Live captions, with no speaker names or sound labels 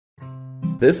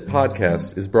This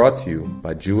podcast is brought to you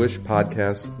by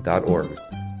JewishPodcasts.org.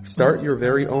 Start your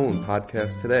very own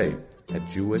podcast today at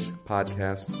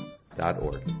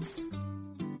JewishPodcasts.org.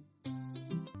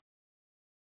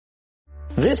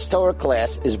 This Torah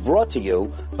class is brought to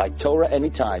you by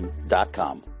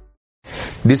TorahAnytime.com.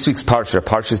 This week's Parsha,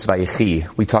 Parshas Vayechi,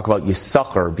 we talk about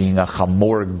Yisachar being a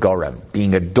Chamor Gorem,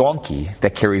 being a donkey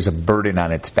that carries a burden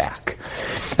on its back.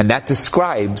 And that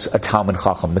describes a Talmid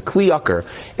Chacham. The Kli Yakar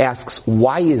asks,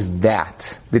 why is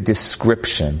that the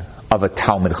description of a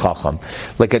Talmid Chacham?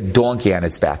 Like a donkey on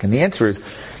its back. And the answer is,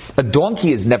 a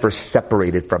donkey is never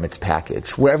separated from its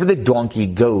package. Wherever the donkey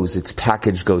goes, its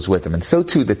package goes with him. And so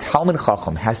too, the Talmid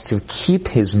Chacham has to keep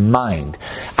his mind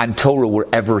on Torah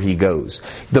wherever he goes.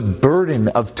 The burden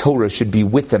of Torah should be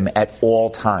with him at all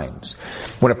times.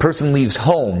 When a person leaves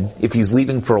home, if he's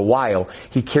leaving for a while,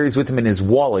 he carries with him in his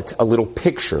wallet a little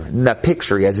picture. In that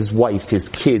picture, he has his wife, his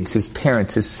kids, his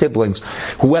parents, his siblings,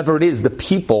 whoever it is, the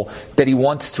people that he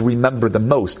wants to remember the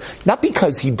most. Not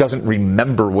because he doesn't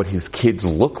remember what his kids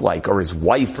look like, or his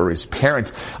wife, or his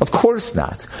parents. Of course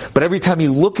not. But every time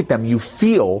you look at them, you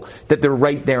feel that they're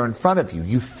right there in front of you.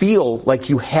 You feel like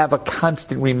you have a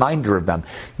constant reminder of them.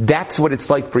 That's what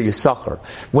it's like for Yisachar.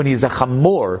 When he's a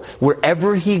chamor,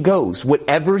 wherever he goes,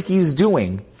 whatever he's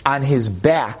doing, on his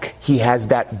back, he has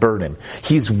that burden.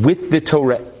 He's with the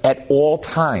Torah at all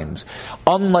times.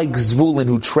 Unlike Zvulun,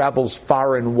 who travels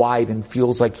far and wide and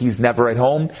feels like he's never at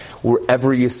home,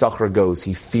 wherever Yisachar goes,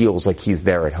 he feels like he's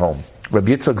there at home.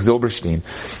 Rabbi Yitzchak Zilberstein,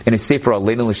 in his Sefer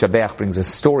Aleinu L'Shabeach, brings a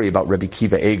story about Rabbi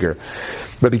Kiva Eger.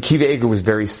 Rabbi Kiva Eger was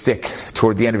very sick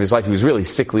toward the end of his life. He was really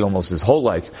sickly almost his whole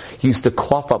life. He used to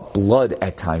cough up blood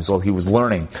at times while he was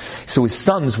learning. So his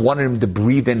sons wanted him to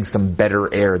breathe in some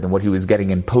better air than what he was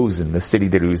getting in Posen, the city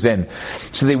that he was in.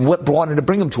 So they wanted to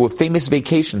bring him to a famous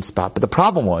vacation spot. But the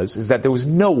problem is that there was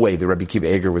no way that Rabbi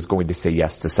Kiva Eger was going to say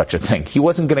yes to such a thing. He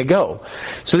wasn't going to go.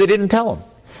 So they didn't tell him.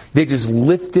 They just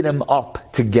lifted him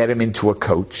up to get him into a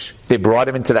coach. They brought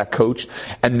him into that coach,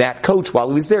 and that coach, while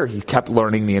he was there, he kept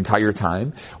learning the entire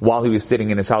time. While he was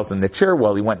sitting in his house in the chair,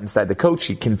 while he went inside the coach,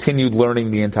 he continued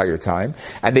learning the entire time.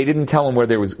 And they didn't tell him where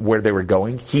they were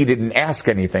going. He didn't ask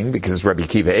anything because it's Rabbi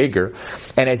Kiva Eger.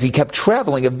 And as he kept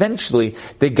traveling, eventually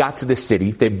they got to the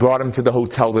city. They brought him to the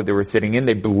hotel that they were sitting in.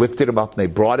 They lifted him up and they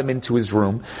brought him into his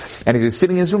room. And as he was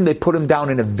sitting in his room, they put him down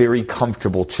in a very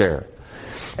comfortable chair.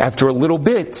 After a little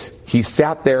bit, he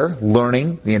sat there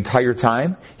learning the entire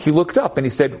time. He looked up and he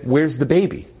said, "Where's the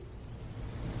baby?"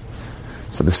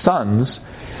 So the sons,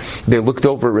 they looked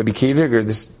over at Rabbi Kiva Eger.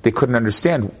 They couldn't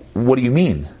understand. What do you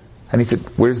mean? And he said,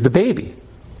 "Where's the baby?"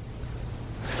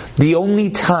 The only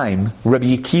time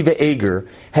Rabbi Kiva Eger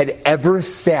had ever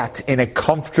sat in a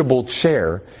comfortable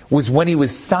chair was when he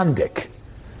was sandik.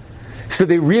 So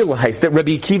they realized that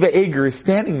Rabbi Kiva Eger is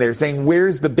standing there saying,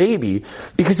 "Where's the baby?"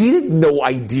 Because he had no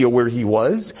idea where he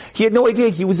was. He had no idea.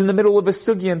 He was in the middle of a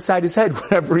sugya inside his head.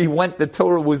 Wherever he went, the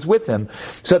Torah was with him.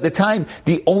 So at the time,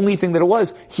 the only thing that it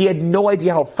was, he had no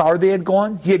idea how far they had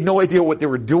gone. He had no idea what they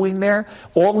were doing there.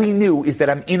 All he knew is that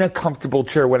I'm in a comfortable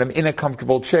chair. When I'm in a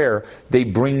comfortable chair, they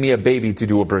bring me a baby to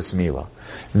do a bris milah.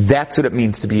 That's what it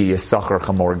means to be a Yisachar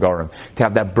Chamor Gorem. To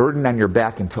have that burden on your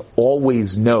back and to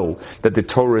always know that the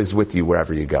Torah is with you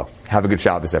wherever you go. Have a good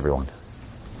Shabbos, everyone.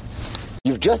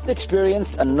 You've just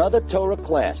experienced another Torah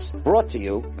class brought to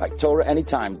you by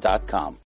TorahAnytime.com.